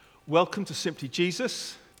Welcome to Simply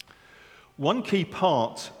Jesus. One key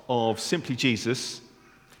part of Simply Jesus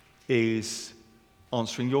is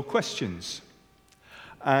answering your questions.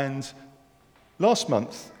 And last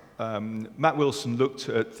month, Matt Wilson looked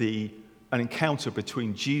at an encounter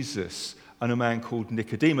between Jesus and a man called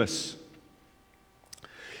Nicodemus.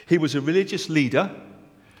 He was a religious leader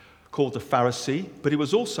called the Pharisee, but he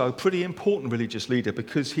was also a pretty important religious leader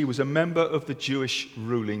because he was a member of the Jewish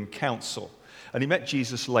ruling council. And he met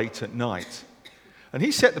Jesus late at night. And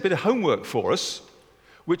he set a bit of homework for us,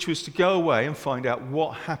 which was to go away and find out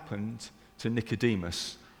what happened to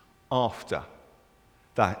Nicodemus after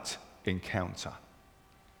that encounter.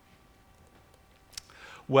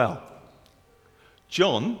 Well,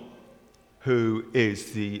 John, who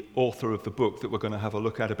is the author of the book that we're going to have a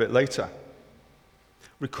look at a bit later,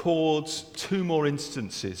 records two more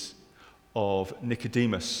instances of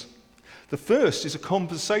Nicodemus. The first is a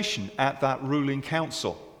conversation at that ruling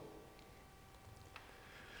council.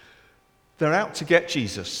 They're out to get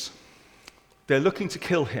Jesus. They're looking to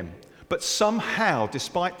kill him. But somehow,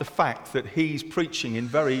 despite the fact that he's preaching in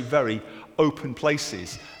very, very open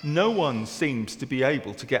places, no one seems to be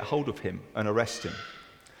able to get hold of him and arrest him.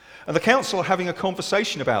 And the council are having a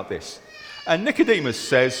conversation about this. And Nicodemus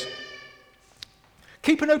says,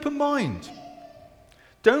 keep an open mind.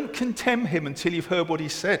 Don't condemn him until you've heard what he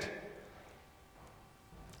said.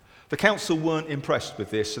 The council weren't impressed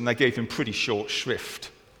with this, and they gave him pretty short shrift.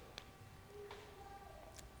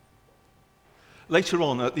 Later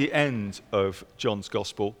on, at the end of John's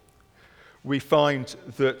Gospel, we find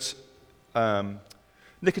that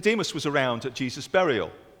Nicodemus was around at Jesus' burial.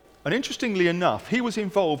 And interestingly enough, he was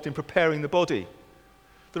involved in preparing the body.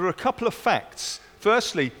 There are a couple of facts.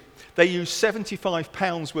 Firstly, they used 75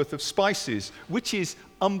 pounds worth of spices, which is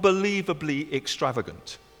unbelievably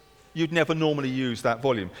extravagant. You'd never normally use that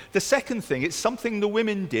volume. The second thing, it's something the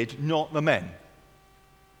women did, not the men.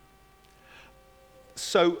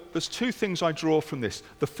 So there's two things I draw from this.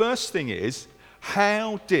 The first thing is,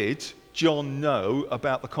 how did John know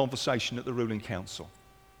about the conversation at the ruling council?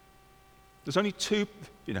 There's only two,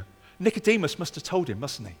 Nicodemus must have told him,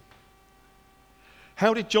 mustn't he?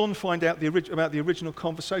 How did John find out about the original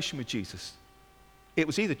conversation with Jesus? It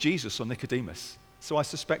was either Jesus or Nicodemus. So I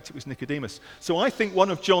suspect it was Nicodemus. So I think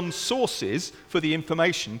one of John's sources for the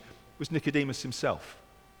information was Nicodemus himself,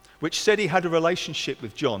 which said he had a relationship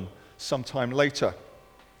with John sometime later.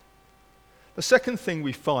 The second thing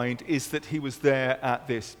we find is that he was there at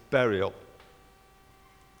this burial.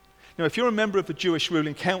 Now, if you're a member of the Jewish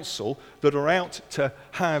ruling council that are out to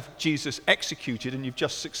have Jesus executed and you've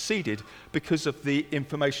just succeeded because of the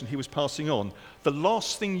information he was passing on, the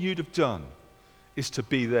last thing you'd have done is to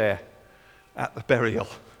be there at the burial.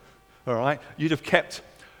 All right? You'd have kept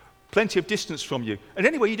plenty of distance from you. And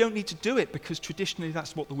anyway, you don't need to do it because traditionally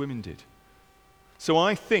that's what the women did. So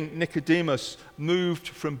I think Nicodemus moved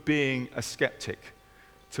from being a skeptic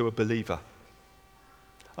to a believer.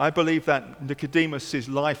 I believe that Nicodemus'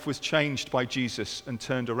 life was changed by Jesus and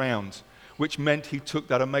turned around, which meant he took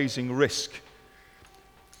that amazing risk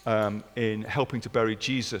in helping to bury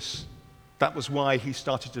Jesus. That was why he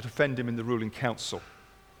started to defend him in the ruling council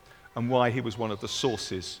and why he was one of the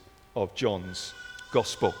sources of John's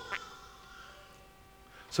Gospel.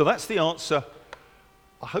 So that's the answer.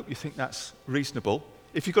 I hope you think that's reasonable.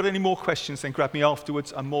 If you've got any more questions, then grab me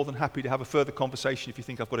afterwards. I'm more than happy to have a further conversation if you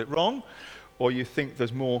think I've got it wrong or you think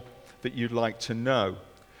there's more that you'd like to know.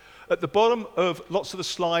 At the bottom of lots of the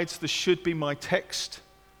slides, there should be my text,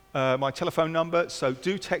 my telephone number. So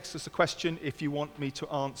do text us a question if you want me to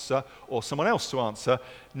answer or someone else to answer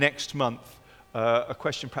next month. A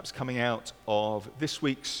question perhaps coming out of this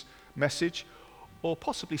week's message or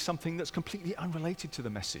possibly something that's completely unrelated to the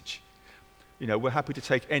message. We're happy to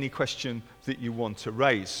take any question that you want to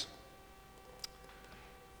raise.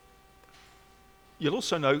 You'll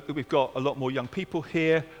also note that we've got a lot more young people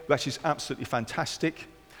here, which is absolutely fantastic.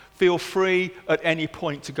 Feel free at any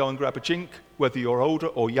point to go and grab a drink, whether you're older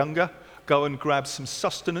or younger. Go and grab some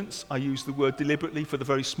sustenance. I use the word deliberately for the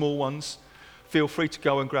very small ones. Feel free to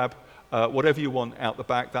go and grab whatever you want out the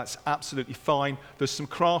back. That's absolutely fine. There's some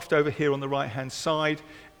craft over here on the right-hand side.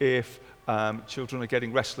 If children are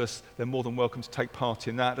getting restless, they're more than welcome to take part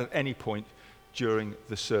in that at any point during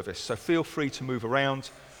the service. So feel free to move around.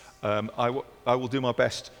 I will do my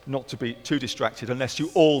best not to be too distracted unless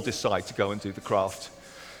you all decide to go and do the craft.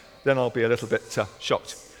 Then I'll be a little bit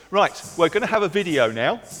shocked. Right, we're going to have a video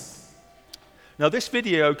now. Now this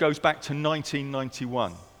video goes back to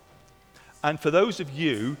 1991. And for those of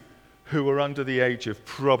you who are under the age of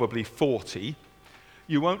probably 40,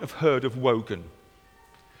 you won't have heard of Wogan.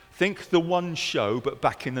 Think The One Show, but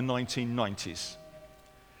back in the 1990s.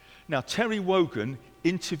 Now, Terry Wogan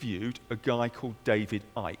interviewed a guy called David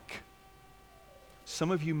Icke.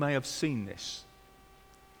 Some of you may have seen this.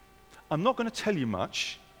 I'm not going to tell you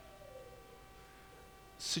much,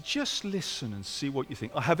 so just listen and see what you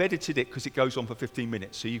think. I have edited it because it goes on for 15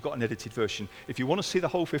 minutes, so you've got an edited version. If you want to see the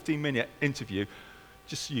whole 15-minute interview,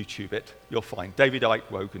 just YouTube it. You'll find David Icke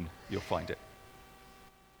Wogan. You'll find it.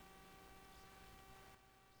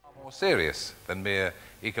 More serious than mere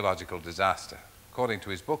ecological disaster. According to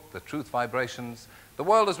his book, The Truth Vibrations, the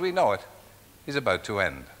world as we know it is about to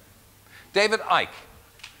end. David Icke.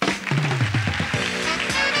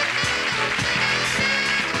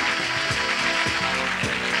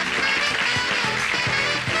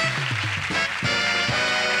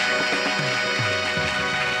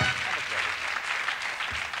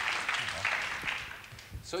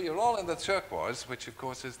 So you're all in the turquoise, which of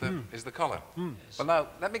course is the colour. Well, now,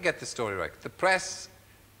 let me get this story right. The press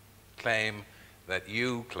claim that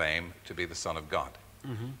you claim to be the Son of God.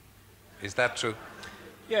 Is that true?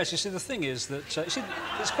 Yes, you see, the thing is that,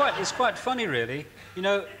 it's quite funny, really. You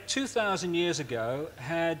know, 2,000 years ago,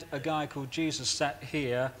 had a guy called Jesus sat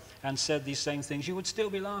here and said these same things, you would still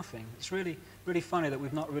be laughing. It's really funny that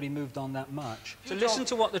we've not really moved on that much. So listen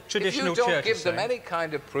to what the traditional church is saying. If you don't give them any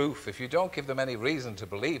kind of proof, if you don't give them any reason to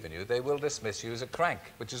believe in you, they will dismiss you as a crank,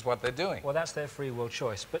 which is what they're doing. Well, that's their free will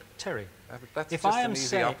choice. But, Terry, that's if just I an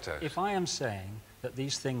easy upturn. If I am saying that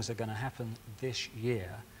these things are going to happen this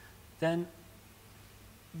year, then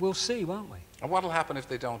we'll see, won't we? And what will happen if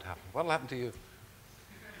they don't happen? What will happen to you?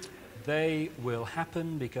 They will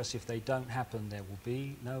happen because if they don't happen, there will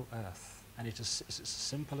be no earth. And it's as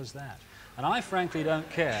simple as that. And I frankly don't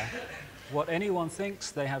care what anyone thinks.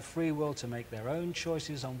 They have free will to make their own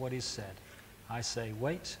choices on what is said. I say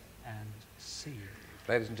wait and see.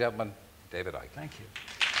 Ladies and gentlemen, David Icke. Thank you.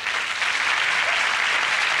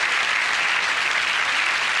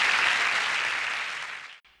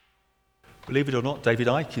 Believe it or not, David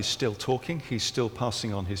Icke is still talking. He's still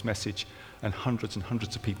passing on his message, and hundreds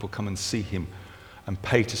of people come and see him and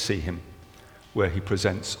pay to see him, where he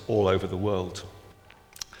presents all over the world.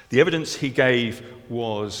 The evidence he gave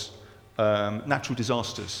was natural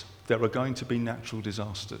disasters. There are going to be natural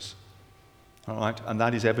disasters, all right? And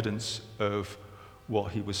that is evidence of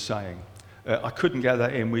what he was saying. I couldn't get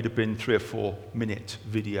that in. We'd have been 3 or 4 minute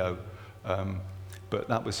video, but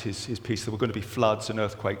that was his piece. There were going to be floods and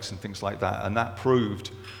earthquakes and things like that, and that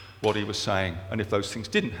proved what he was saying. And if those things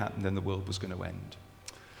didn't happen, then the world was going to end.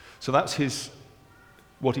 So that's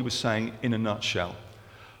what he was saying in a nutshell.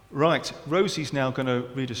 Right, Rosie's now going to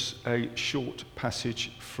read us a short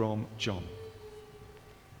passage from John.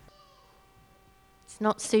 It's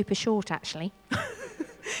not super short, actually.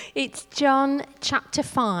 It's John chapter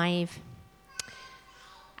 5.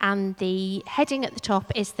 And the heading at the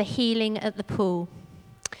top is the healing at the pool.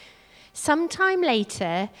 Sometime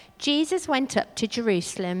later, Jesus went up to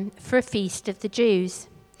Jerusalem for a feast of the Jews.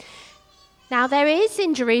 Now there is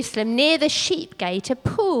in Jerusalem near the sheep gate a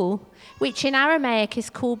pool, which in Aramaic is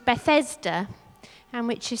called Bethesda, and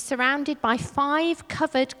which is surrounded by 5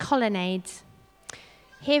 covered colonnades.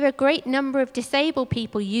 Here a great number of disabled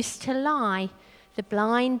people used to lie, the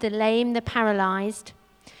blind, the lame, the paralyzed.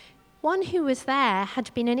 One who was there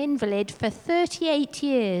had been an invalid for 38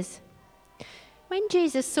 years. When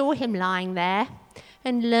Jesus saw him lying there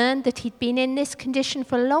and learned that he'd been in this condition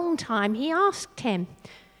for a long time, he asked him,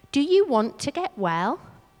 "Do you want to get well?"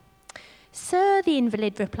 "Sir," the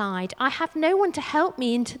invalid replied, "I have no one to help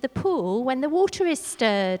me into the pool when the water is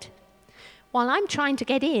stirred. While I'm trying to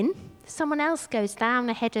get in, someone else goes down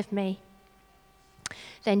ahead of me."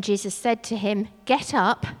 Then Jesus said to him, "Get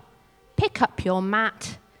up, pick up your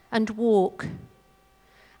mat, and walk."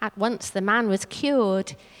 At once the man was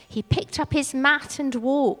cured. He picked up his mat and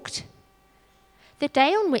walked. The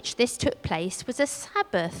day on which this took place was a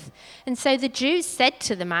Sabbath, and so the Jews said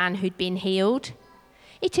to the man who'd been healed,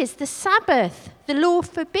 "It is the Sabbath. The law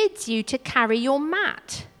forbids you to carry your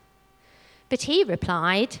mat." But he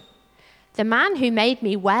replied, "The man who made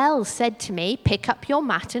me well said to me, 'Pick up your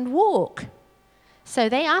mat and walk.'" So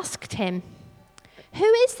they asked him,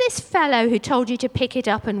 "Who is this fellow who told you to pick it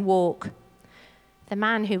up and walk?" The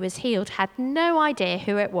man who was healed had no idea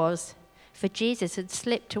who it was, for Jesus had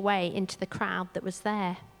slipped away into the crowd that was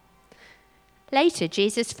there. Later,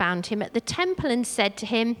 Jesus found him at the temple and said to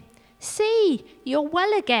him, "See, you're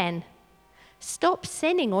well again. Stop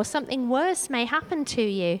sinning or something worse may happen to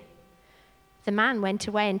you." The man went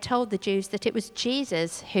away and told the Jews that it was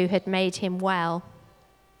Jesus who had made him well.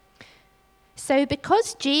 So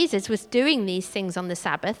because Jesus was doing these things on the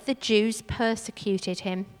Sabbath, the Jews persecuted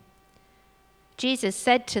him. Jesus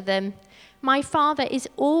said to them, My Father is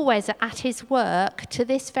always at his work to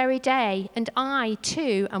this very day, and I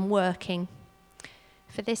too am working.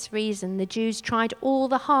 For this reason, the Jews tried all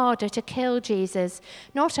the harder to kill Jesus.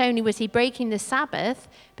 Not only was he breaking the Sabbath,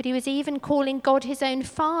 but he was even calling God his own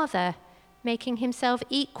Father, making himself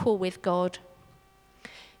equal with God.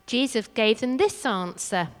 Jesus gave them this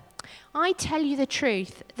answer: I tell you the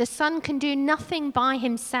truth, the Son can do nothing by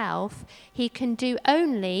himself. He can do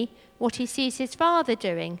only what he sees his Father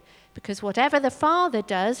doing, because whatever the Father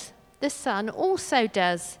does, the Son also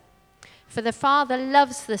does. For the Father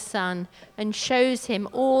loves the Son and shows him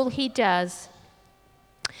all he does.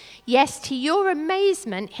 Yes, to your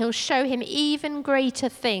amazement, he'll show him even greater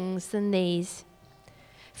things than these.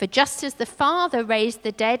 For just as the Father raised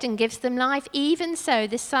the dead and gives them life, even so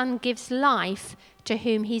the Son gives life to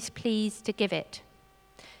whom he's pleased to give it.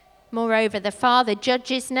 Moreover, the Father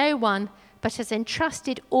judges no one, but has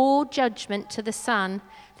entrusted all judgment to the Son,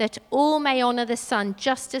 that all may honor the Son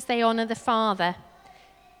just as they honor the Father.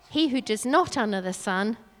 He who does not honor the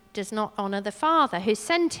Son does not honor the Father who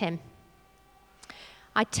sent him.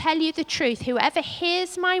 I tell you the truth, whoever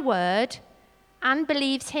hears my word and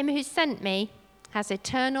believes him who sent me has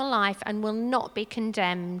eternal life and will not be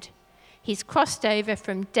condemned. He's crossed over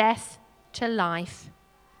from death to life.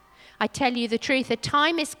 I tell you the truth, a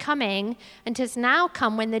time is coming and has now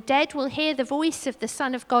come when the dead will hear the voice of the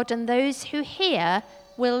Son of God, and those who hear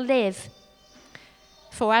will live.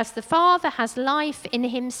 For as the Father has life in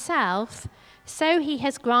himself, so he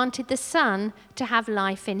has granted the Son to have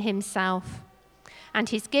life in himself. And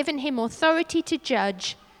he's given him authority to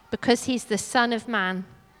judge, because he's the Son of Man.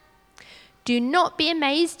 Do not be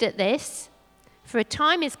amazed at this, for a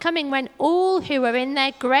time is coming when all who are in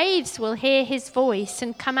their graves will hear his voice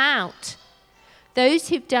and come out. Those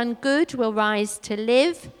who've done good will rise to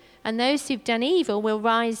live, and those who've done evil will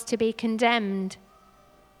rise to be condemned.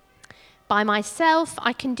 By myself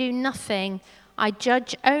I can do nothing. I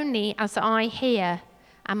judge only as I hear,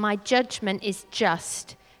 and my judgment is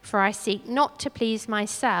just, for I seek not to please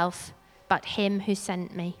myself, but him who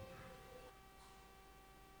sent me.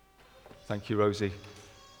 Thank you, Rosie.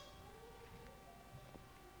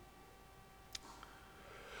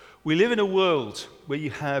 We live in a world where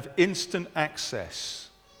you have instant access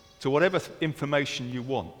to whatever information you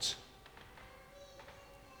want.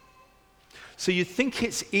 So you think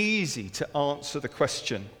it's easy to answer the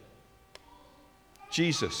question,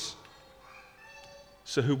 Jesus,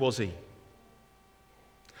 so who was he?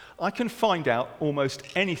 I can find out almost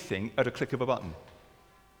anything at a click of a button.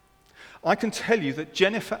 I can tell you that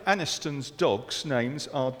Jennifer Aniston's dogs' names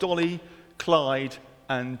are Dolly, Clyde,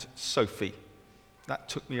 and Sophie. That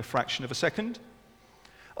took me a fraction of a second.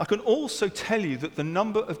 I can also tell you that the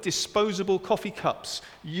number of disposable coffee cups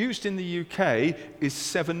used in the UK is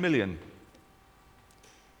 7 million.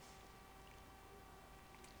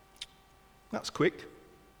 That's quick,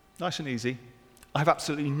 nice and easy. I have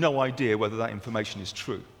absolutely no idea whether that information is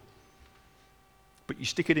true. But you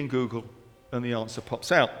stick it in Google and the answer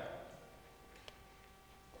pops out.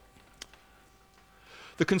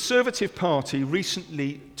 The Conservative Party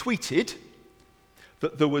recently tweeted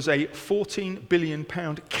that there was a £14 billion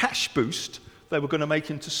cash boost they were going to make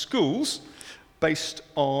into schools based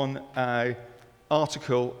on an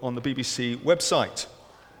article on the BBC website.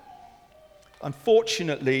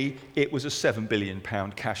 Unfortunately, it was a £7 billion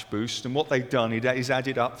cash boost, and what they've done is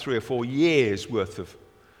added up 3 or 4 years' worth of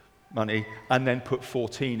money and then put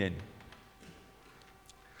 14 in.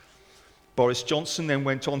 Boris Johnson then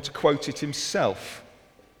went on to quote it himself.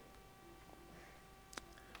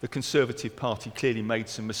 The Conservative Party clearly made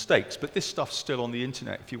some mistakes, but this stuff's still on the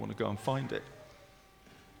internet if you want to go and find it.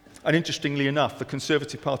 And interestingly enough, the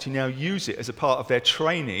Conservative Party now use it as a part of their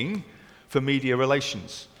training for media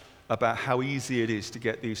relations about how easy it is to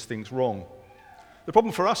get these things wrong. The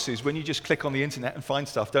problem for us is when you just click on the internet and find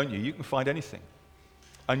stuff, don't you? You can find anything.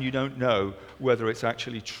 And you don't know whether it's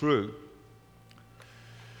actually true.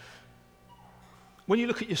 When you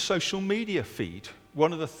look at your social media feed,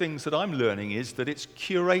 one of the things that I'm learning is that it's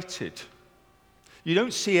curated. You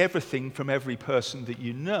don't see everything from every person that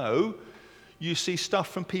you know. You see stuff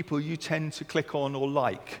from people you tend to click on or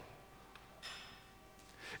like.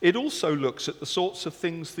 It also looks at the sorts of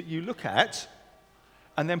things that you look at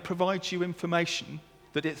and then provides you information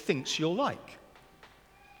that it thinks you'll like.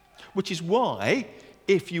 Which is why,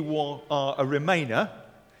 if you are a Remainer,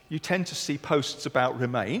 you tend to see posts about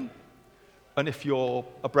Remain. And if you're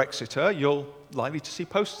a Brexiter, you're likely to see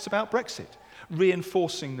posts about Brexit,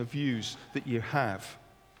 reinforcing the views that you have.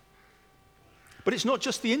 But it's not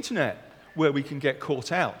just the internet where we can get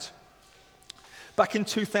caught out. Back in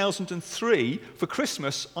 2003, for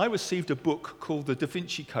Christmas, I received a book called The Da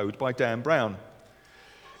Vinci Code by Dan Brown.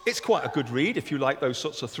 It's quite a good read if you like those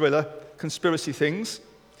sorts of thriller, conspiracy things.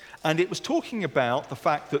 And it was talking about the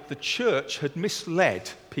fact that the church had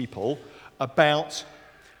misled people about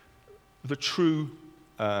the true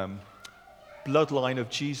bloodline of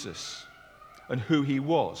Jesus and who he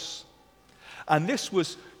was. And this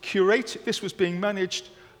was curated, this was being managed,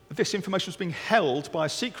 this information was being held by a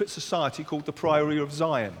secret society called the Priory of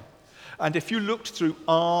Zion. And if you looked through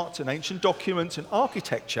art and ancient documents and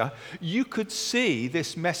architecture, you could see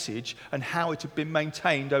this message and how it had been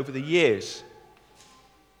maintained over the years.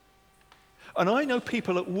 And I know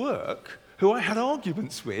people at work who I had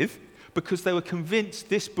arguments with because they were convinced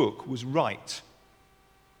this book was right.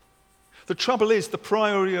 The trouble is, the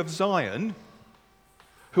Priory of Zion,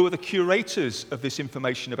 who are the curators of this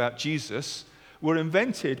information about Jesus, were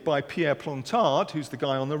invented by Pierre Plantard, who's the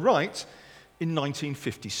guy on the right, in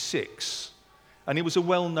 1956. And he was a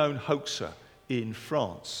well-known hoaxer in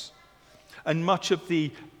France. And much of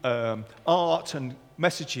the art and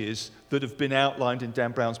messages that have been outlined in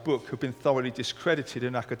Dan Brown's book have been thoroughly discredited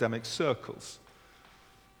in academic circles.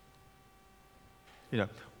 You know,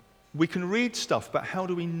 we can read stuff, but how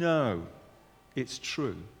do we know it's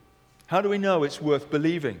true? How do we know it's worth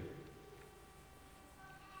believing?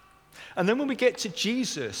 And then when we get to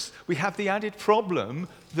Jesus, we have the added problem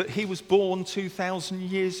that he was born 2,000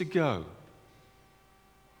 years ago.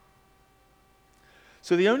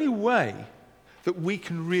 So the only way that we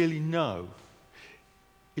can really know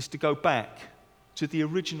is to go back to the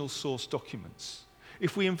original source documents.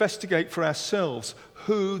 If we investigate for ourselves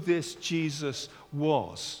who this Jesus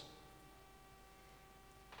was.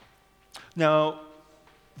 Now,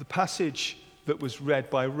 the passage that was read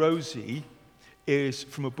by Rosie is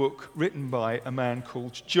from a book written by a man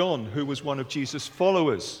called John, who was one of Jesus'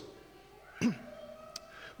 followers.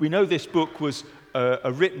 We know this book was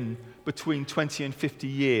written between 20 and 50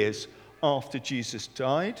 years after Jesus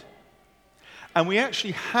died. And we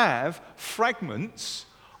actually have fragments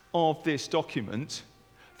of this document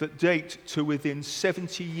that date to within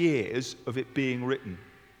 70 years of it being written.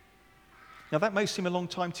 Now, that may seem a long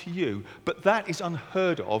time to you, but that is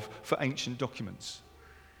unheard of for ancient documents.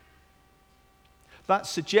 That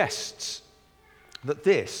suggests that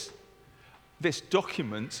this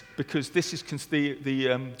document, because this is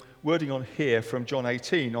the wording on here from John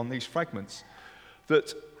 18 on these fragments,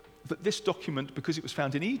 that this document, because it was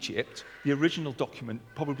found in Egypt, the original document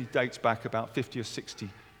probably dates back about 50 or 60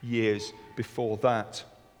 years before that.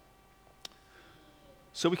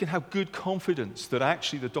 So we can have good confidence that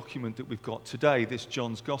actually the document that we've got today, this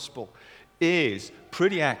John's Gospel, is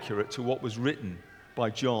pretty accurate to what was written by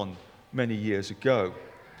John many years ago.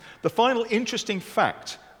 The final interesting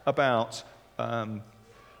fact about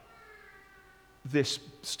this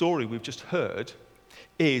story we've just heard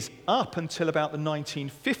is up until about the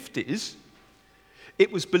 1950s,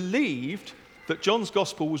 it was believed that John's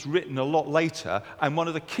Gospel was written a lot later, and one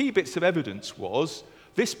of the key bits of evidence was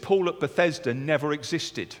this pool at Bethesda never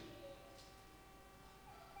existed.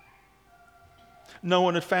 No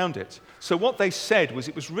one had found it. So what they said was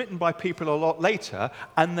it was written by people a lot later,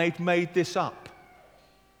 and they'd made this up.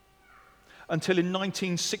 Until in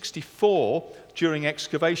 1964, during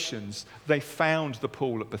excavations, they found the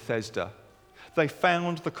pool at Bethesda. They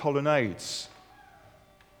found the colonnades.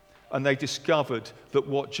 And they discovered that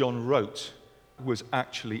what John wrote was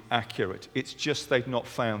actually accurate. It's just they'd not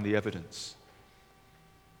found the evidence.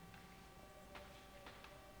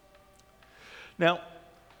 Now,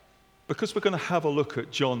 because we're going to have a look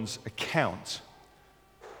at John's account,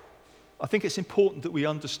 I think it's important that we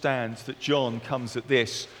understand that John comes at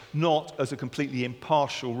this not as a completely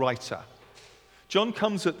impartial writer. John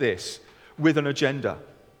comes at this with an agenda.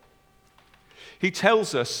 He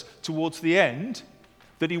tells us towards the end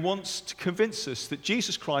that he wants to convince us that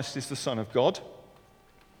Jesus Christ is the Son of God,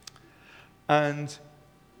 and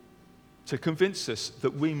to convince us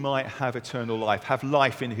that we might have eternal life, have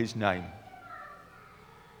life in his name.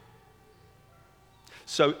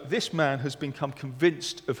 So this man has become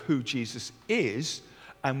convinced of who Jesus is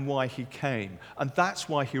and why he came. And that's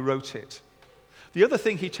why he wrote it. The other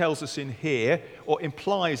thing he tells us in here, or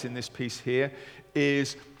implies in this piece here,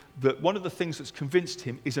 is that one of the things that's convinced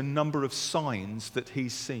him is a number of signs that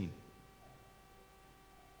he's seen.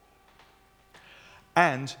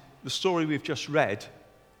 And the story we've just read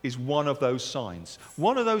is one of those signs.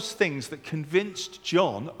 One of those things that convinced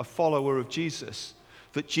John, a follower of Jesus,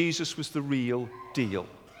 that Jesus was the real deal.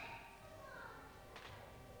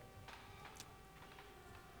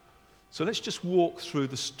 So let's just walk through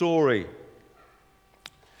the story.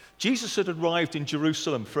 Jesus had arrived in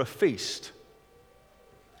Jerusalem for a feast.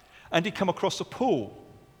 And he'd come across a pool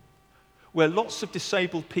where lots of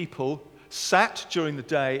disabled people sat during the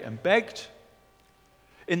day and begged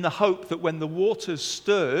in the hope that when the waters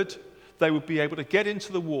stirred, they would be able to get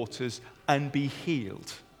into the waters and be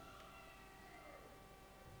healed.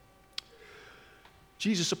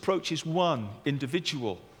 Jesus approaches one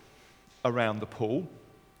individual around the pool.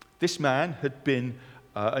 This man had been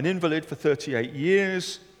an invalid for 38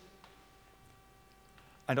 years,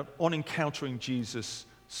 and on encountering Jesus,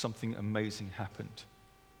 something amazing happened.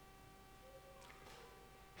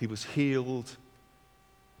 He was healed,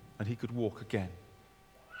 and he could walk again.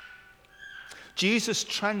 Jesus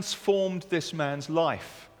transformed this man's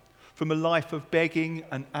life from a life of begging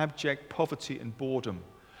and abject poverty and boredom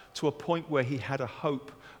to a point where he had a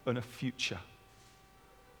hope and a future.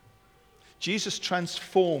 Jesus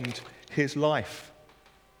transformed his life.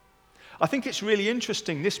 I think it's really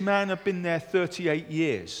interesting. This man had been there 38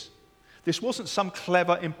 years. This wasn't some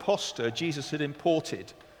clever imposter Jesus had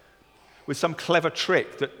imported with some clever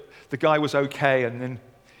trick that the guy was okay and then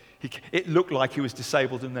it looked like he was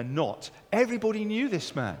disabled and then not. Everybody knew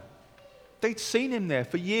this man. They'd seen him there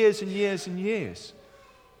for years and years and years.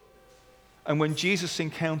 And when Jesus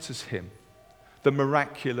encounters him, the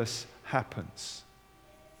miraculous happens.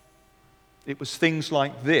 It was things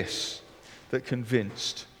like this that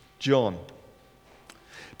convinced John.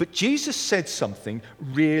 But Jesus said something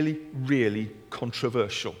really, really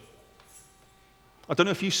controversial. I don't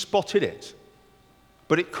know if you spotted it,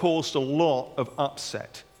 but it caused a lot of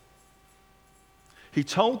upset. He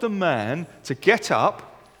told the man to get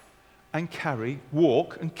up and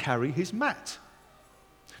walk and carry his mat.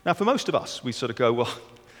 Now, for most of us, we sort of go, well,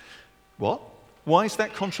 what? Why is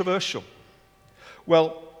that controversial?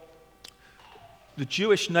 Well, the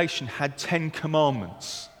Jewish nation had 10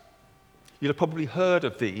 commandments. You'll have probably heard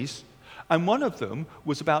of these. And one of them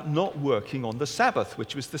was about not working on the Sabbath,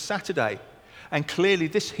 which was the Saturday. And clearly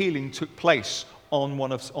this healing took place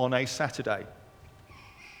on a Saturday.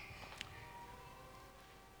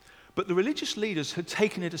 But the religious leaders had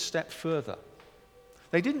taken it a step further.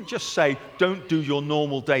 They didn't just say, don't do your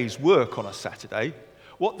normal day's work on a Saturday.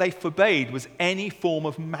 What they forbade was any form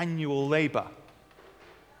of manual labor,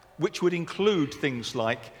 which would include things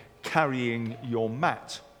like carrying your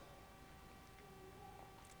mat.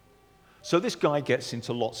 So this guy gets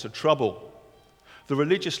into lots of trouble. The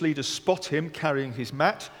religious leaders spot him carrying his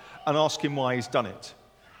mat and ask him why he's done it.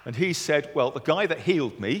 And he said, well, the guy that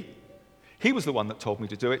healed me, he was the one that told me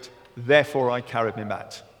to do it, therefore I carried my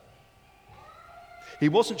mat. He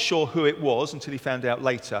wasn't sure who it was until he found out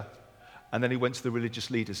later, and then he went to the religious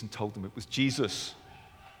leaders and told them it was Jesus.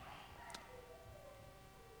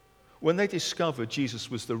 When they discovered Jesus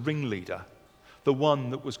was the ringleader, the one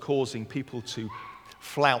that was causing people to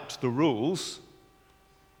flout the rules,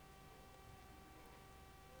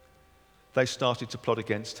 they started to plot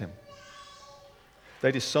against him.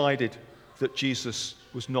 They decided that Jesus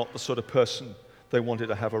was not the sort of person they wanted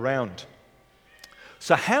to have around.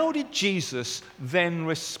 So how did Jesus then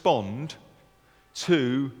respond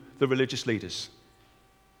to the religious leaders?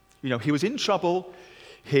 You know, he was in trouble.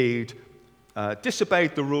 He'd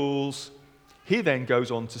disobeyed the rules. He then goes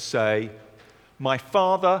on to say, my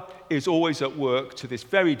Father is always at work to this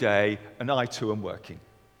very day, and I too am working.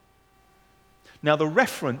 Now, the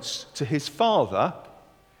reference to his Father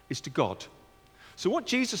is to God. So what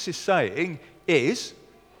Jesus is saying is,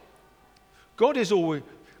 God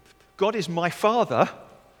is my Father,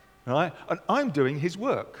 right? And I'm doing his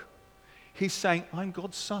work. He's saying, I'm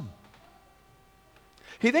God's Son.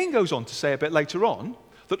 He then goes on to say a bit later on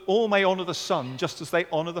that all may honor the Son just as they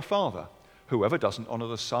honor the Father. Whoever doesn't honor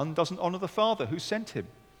the Son doesn't honor the Father who sent him.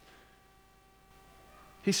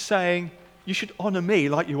 He's saying, you should honor me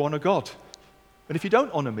like you honor God. And if you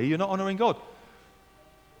don't honor me, you're not honoring God.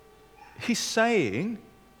 He's saying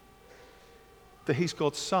that he's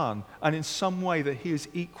God's Son, and in some way that he is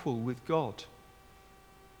equal with God.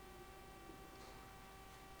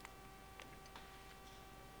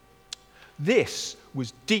 This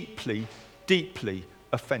was deeply, deeply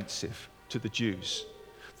offensive to the Jews.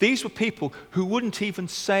 These were people who wouldn't even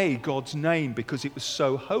say God's name because it was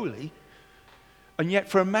so holy. And yet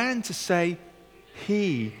for a man to say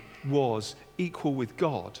he was equal with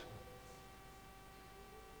God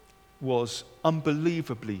was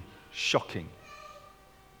unbelievably shocking.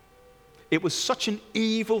 It was such an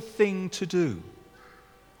evil thing to do.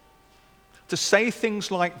 To say things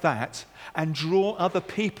like that and draw other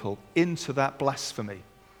people into that blasphemy.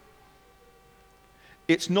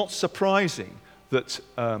 It's not surprising that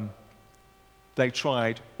they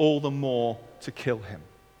tried all the more to kill him.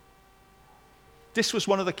 This was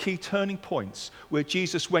one of the key turning points where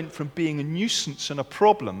Jesus went from being a nuisance and a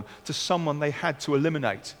problem to someone they had to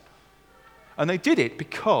eliminate. And they did it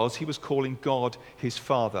because he was calling God his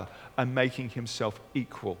Father and making himself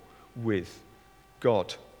equal with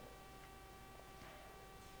God.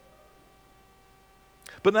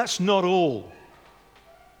 But that's not all.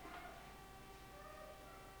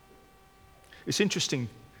 It's interesting,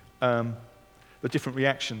 the different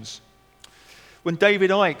reactions. When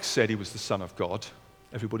David Icke said he was the Son of God,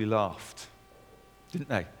 everybody laughed, didn't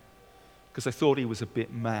they? Because they thought he was a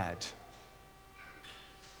bit mad.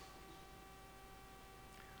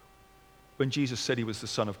 When Jesus said he was the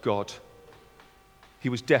Son of God, he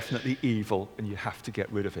was definitely evil and you have to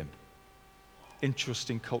get rid of him.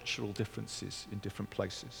 Interesting cultural differences in different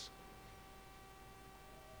places.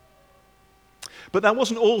 But that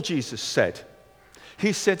wasn't all Jesus said.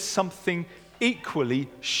 He said something equally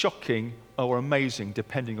shocking or amazing,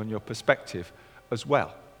 depending on your perspective, as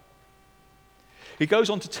well. He goes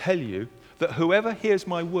on to tell you that whoever hears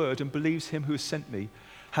my word and believes him who has sent me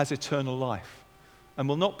has eternal life and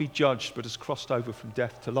will not be judged but has crossed over from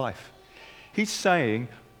death to life. He's saying,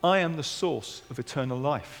 I am the source of eternal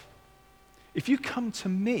life. If you come to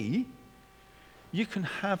me, you can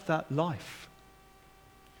have that life.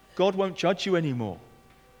 God won't judge you anymore.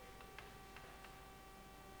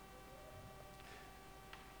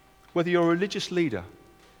 Whether you're a religious leader,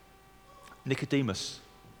 Nicodemus,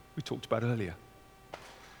 we talked about earlier,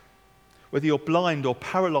 whether you're blind or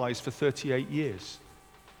paralyzed for 38 years,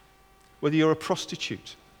 whether you're a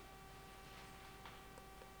prostitute,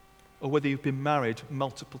 or whether you've been married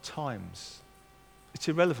multiple times, it's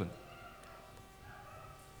irrelevant.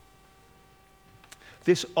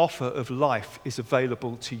 This offer of life is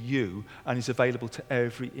available to you and is available to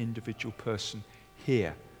every individual person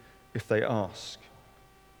here if they ask.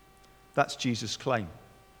 That's Jesus' claim.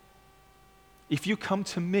 If you come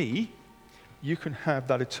to me, you can have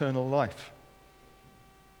that eternal life.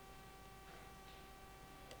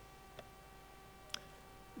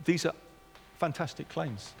 These are fantastic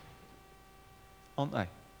claims, aren't they?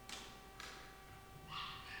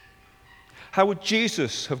 How would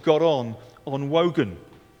Jesus have got on Wogan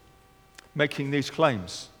making these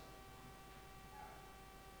claims?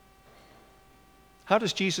 How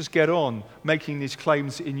does Jesus get on making these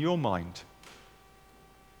claims in your mind?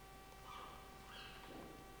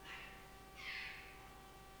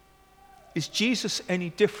 Is Jesus any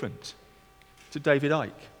different to David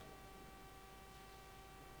Icke?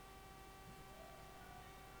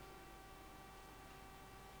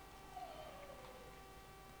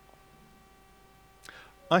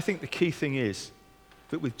 I think the key thing is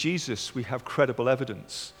that with Jesus we have credible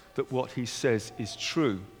evidence that what he says is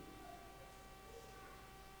true.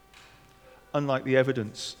 Unlike the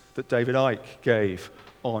evidence that David Icke gave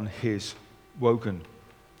on his Wogan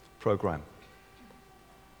program.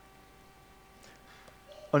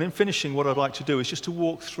 And in finishing, what I'd like to do is just to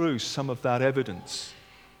walk through some of that evidence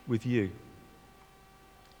with you.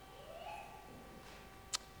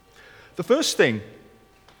 The first thing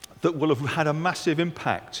that will have had a massive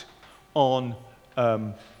impact on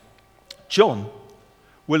John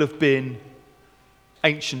will have been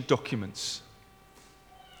ancient documents.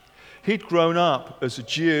 He'd grown up as a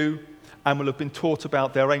Jew and will have been taught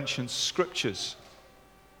about their ancient scriptures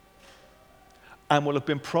and will have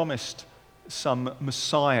been promised some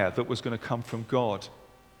Messiah that was going to come from God.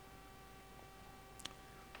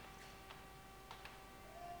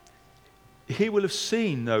 He will have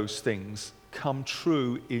seen those things come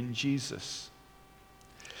true in Jesus.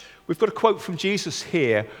 We've got a quote from Jesus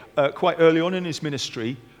here quite early on in his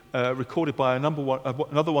ministry, recorded by another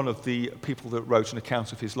one of the people that wrote an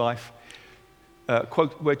account of his life,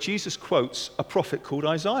 where Jesus quotes a prophet called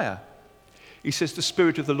Isaiah. He says, "The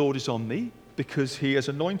Spirit of the Lord is on me because he has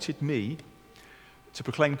anointed me to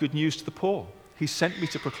proclaim good news to the poor. He sent me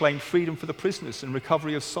to proclaim freedom for the prisoners and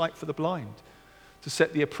recovery of sight for the blind, to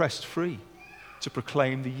set the oppressed free, to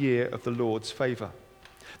proclaim the year of the Lord's favor."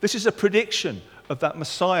 This is a prediction of that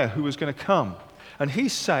Messiah who was going to come. And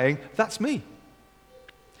he's saying, that's me.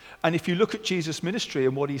 And if you look at Jesus' ministry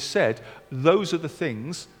and what he said, those are the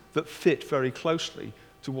things that fit very closely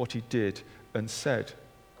to what he did and said.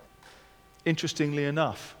 Interestingly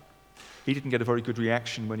enough, he didn't get a very good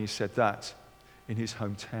reaction when he said that in his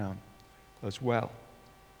hometown as well.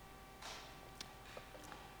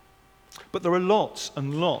 But there are lots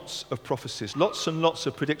and lots of prophecies, lots and lots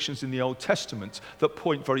of predictions in the Old Testament that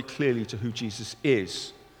point very clearly to who Jesus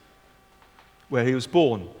is, where he was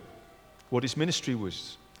born, what his ministry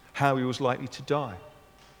was, how he was likely to die.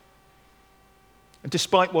 And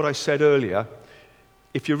despite what I said earlier,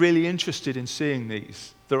 If you're really interested in seeing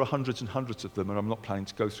these, there are hundreds and hundreds of them, and I'm not planning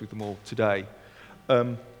to go through them all today.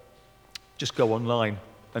 Just go online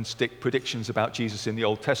and stick predictions about Jesus in the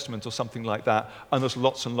Old Testament or something like that, and there's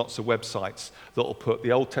lots and lots of websites that will put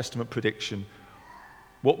the Old Testament prediction,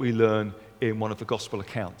 what we learn, in one of the gospel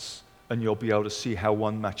accounts, and you'll be able to see how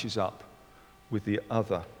one matches up with the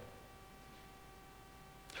other.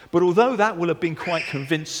 But although that will have been quite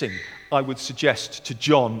convincing, I would suggest, to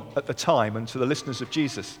John at the time and to the listeners of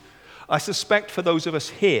Jesus, I suspect for those of us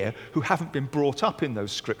here who haven't been brought up in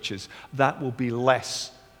those scriptures, that will be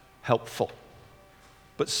less helpful.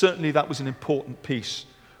 But certainly that was an important piece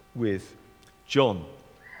with John.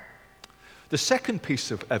 The second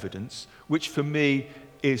piece of evidence, which for me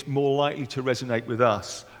is more likely to resonate with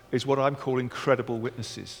us, is what I'm calling credible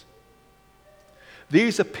witnesses.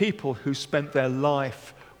 These are people who spent their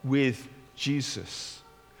life with Jesus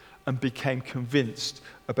and became convinced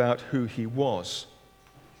about who he was.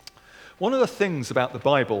 One of the things about the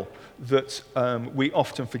Bible that we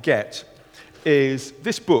often forget is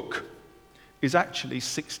this book is actually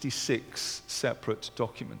 66 separate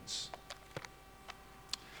documents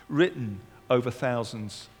written over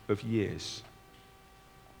thousands of years.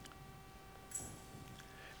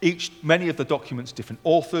 Many of the documents, different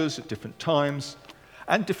authors at different times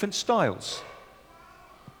and different styles.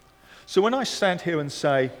 So when I stand here and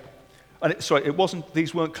say,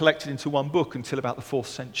 these weren't collected into one book until about the 4th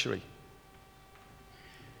century.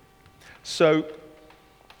 So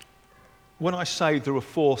when I say there are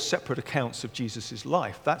 4 separate accounts of Jesus'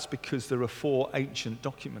 life, that's because there are 4 ancient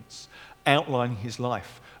documents outlining his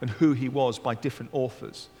life and who he was by different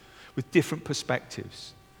authors with different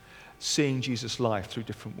perspectives, seeing Jesus' life through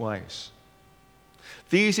different ways.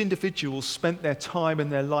 These individuals spent their time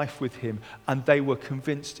and their life with him, and they were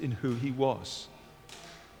convinced in who he was.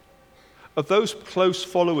 Of those close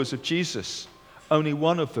followers of Jesus, only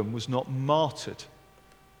one of them was not martyred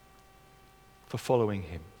for following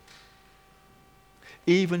him.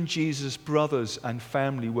 Even Jesus' brothers and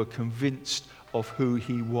family were convinced of who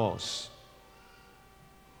he was.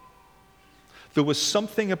 There was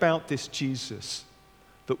something about this Jesus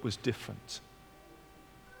that was different,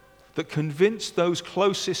 that convinced those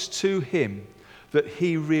closest to him that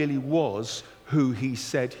he really was who he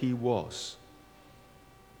said he was.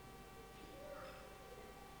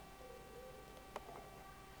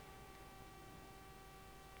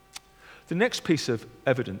 The next piece of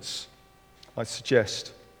evidence I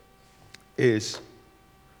suggest is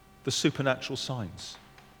the supernatural signs.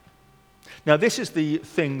 Now, this is the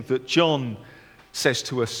thing that John says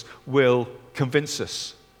to us will convince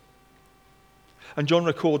us. And John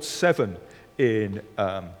records 7 in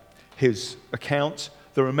his account.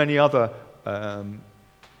 There are many other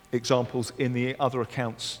examples in the other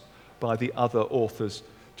accounts by the other authors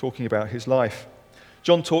talking about his life.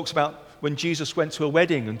 John talks about when Jesus went to a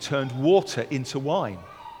wedding and turned water into wine.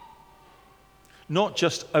 Not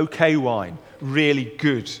just okay wine, really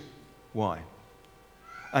good wine.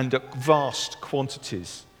 And vast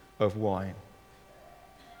quantities of wine.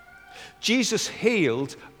 Jesus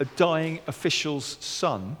healed a dying official's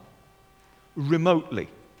son remotely.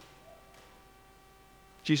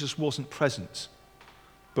 Jesus wasn't present,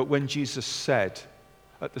 but when Jesus said,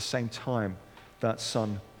 at the same time, that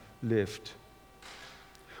son lived.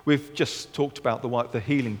 We've just talked about the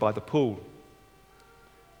healing by the pool.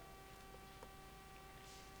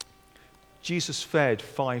 Jesus fed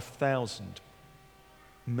 5,000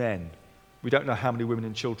 men. We don't know how many women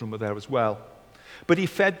and children were there as well. But he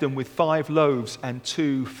fed them with 5 loaves and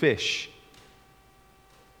 2 fish.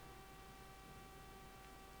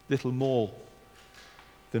 Little more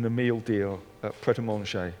than a meal deal at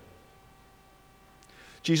Pret-a-Manger.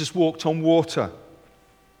 Jesus walked on water.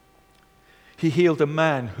 He healed a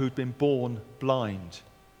man who'd been born blind.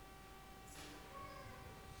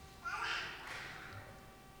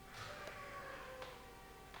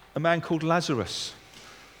 A man called Lazarus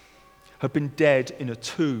had been dead in a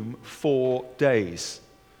tomb 4 days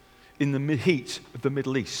in the heat of the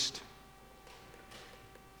Middle East.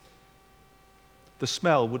 The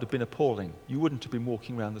smell would have been appalling. You wouldn't have been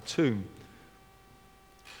walking around the tomb.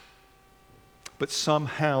 But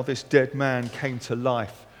somehow this dead man came to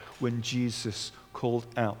life when Jesus called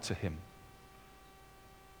out to him.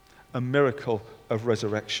 A miracle of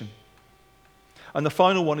resurrection. And the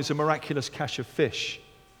final one is a miraculous catch of fish.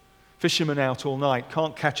 Fishermen out all night,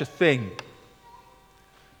 can't catch a thing.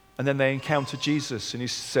 And then they encounter Jesus and he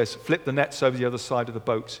says, flip the nets over the other side of the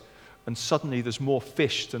boat. And suddenly there's more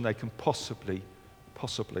fish than they can possibly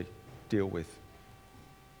deal with.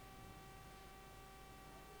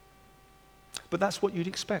 But that's what you'd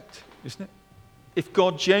expect, isn't it? If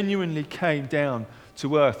God genuinely came down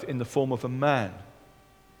to earth in the form of a man.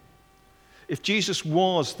 If Jesus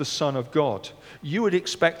was the Son of God, you would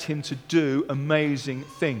expect him to do amazing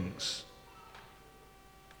things.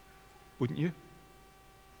 Wouldn't you?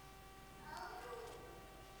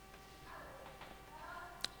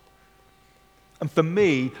 And for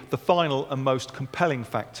me, the final and most compelling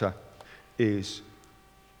factor is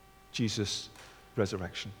Jesus'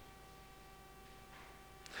 resurrection.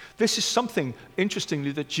 This is something,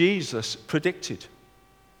 interestingly, that Jesus predicted.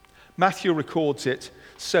 Matthew records it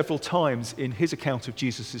several times in his account of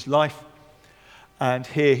Jesus' life. And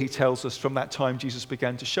here he tells us from that time Jesus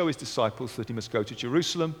began to show his disciples that he must go to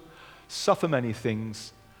Jerusalem, suffer many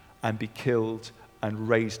things, and be killed and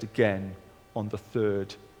raised again on the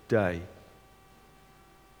third day.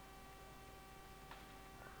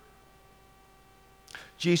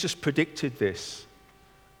 Jesus predicted this,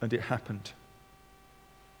 and it happened.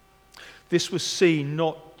 This was seen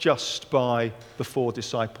not just by the 4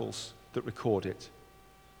 disciples that record it.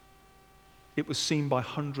 It was seen by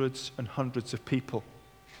hundreds and hundreds of people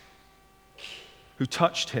who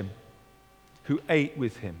touched him, who ate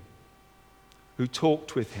with him, who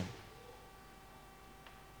talked with him.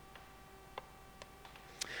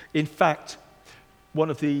 In fact, one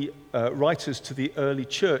of the writers to the early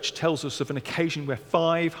church tells us of an occasion where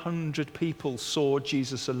 500 people saw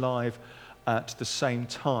Jesus alive at the same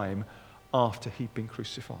time after he'd been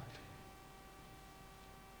crucified.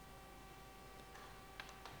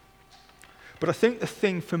 But I think the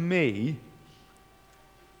thing for me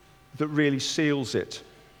that really seals it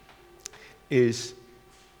is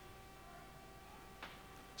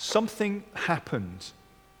something happened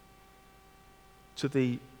to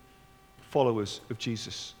the followers of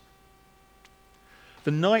Jesus.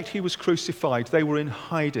 The night he was crucified, they were in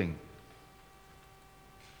hiding.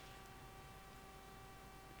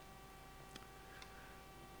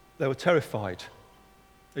 They were terrified.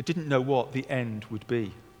 They didn't know what the end would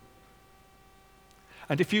be.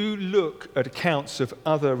 And if you look at accounts of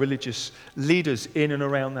other religious leaders in and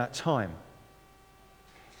around that time,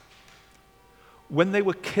 when they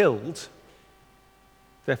were killed,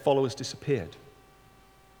 their followers disappeared.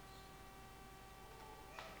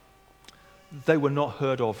 They were not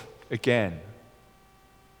heard of again.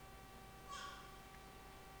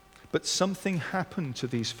 But something happened to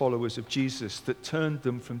these followers of Jesus that turned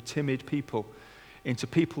them from timid people into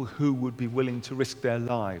people who would be willing to risk their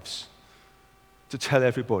lives to tell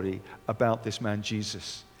everybody about this man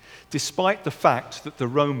Jesus, despite the fact that the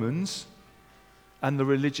Romans and the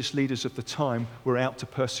religious leaders of the time were out to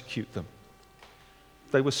persecute them.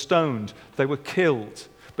 They were stoned, they were killed,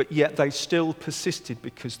 but yet they still persisted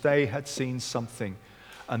because they had seen something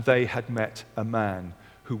and they had met a man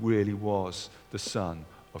who really was the Son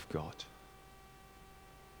of God.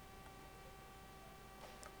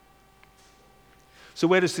 So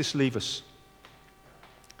where does this leave us?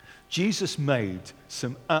 Jesus made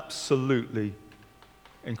some absolutely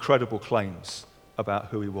incredible claims about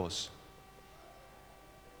who he was.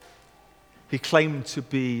 He claimed to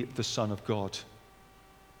be the Son of God.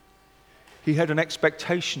 He had an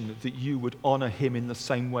expectation that you would honor him in the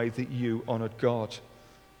same way that you honored God.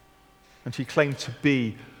 And he claimed to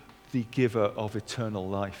be the giver of eternal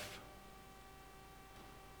life.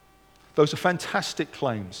 Those are fantastic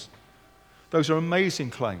claims. Those are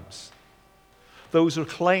amazing claims. Those are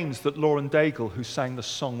claims that Lauren Daigle, who sang the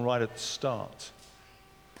song right at the start,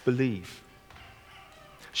 believe.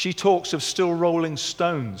 She talks of still rolling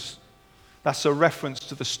stones. That's a reference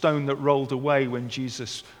to the stone that rolled away when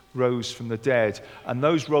Jesus rose from the dead. And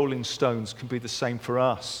those rolling stones can be the same for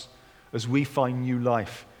us as we find new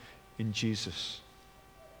life in Jesus.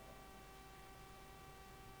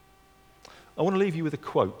 I want to leave you with a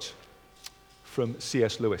quote from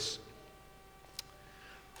C.S. Lewis.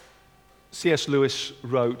 C.S. Lewis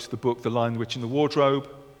wrote the book The Lion, the Witch, and the Wardrobe,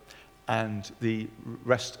 and the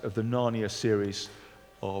rest of the Narnia series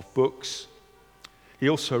of books. He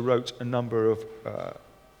also wrote a number of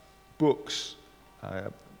books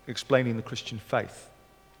explaining the Christian faith.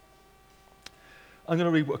 I'm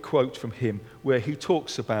going to read a quote from him where he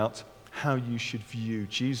talks about how you should view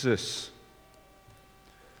Jesus.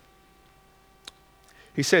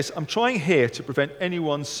 He says, I'm trying here to prevent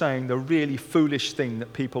anyone saying the really foolish thing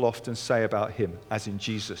that people often say about him, as in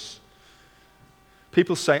Jesus.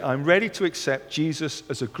 People say, I'm ready to accept Jesus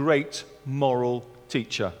as a great moral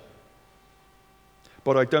teacher,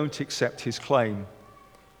 but I don't accept his claim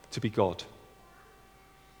to be God.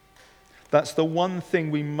 That's the one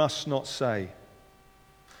thing we must not say.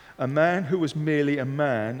 A man who was merely a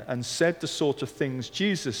man and said the sort of things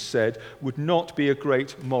Jesus said would not be a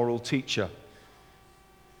great moral teacher.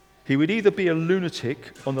 He would either be a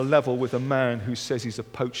lunatic on the level with a man who says he's a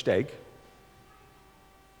poached egg,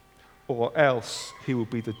 or else he will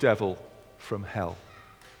be the devil from hell.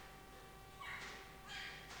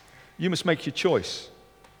 You must make your choice.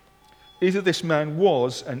 Either this man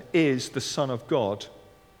was and is the Son of God,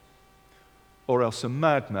 or else a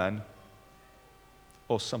madman,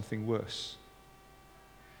 or something worse.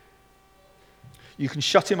 You can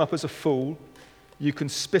shut him up as a fool, you can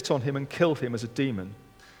spit on him and kill him as a demon,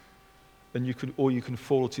 or you can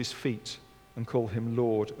fall at his feet and call him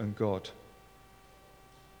Lord and God.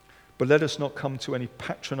 But let us not come to any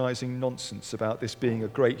patronizing nonsense about this being a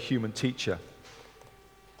great human teacher.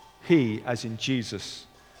 He, as in Jesus,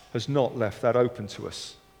 has not left that open to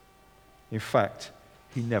us. In fact,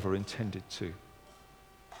 he never intended to.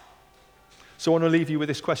 So I want to leave you with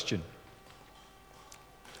this question.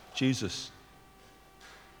 Jesus.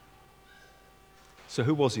 So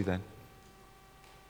who was he then?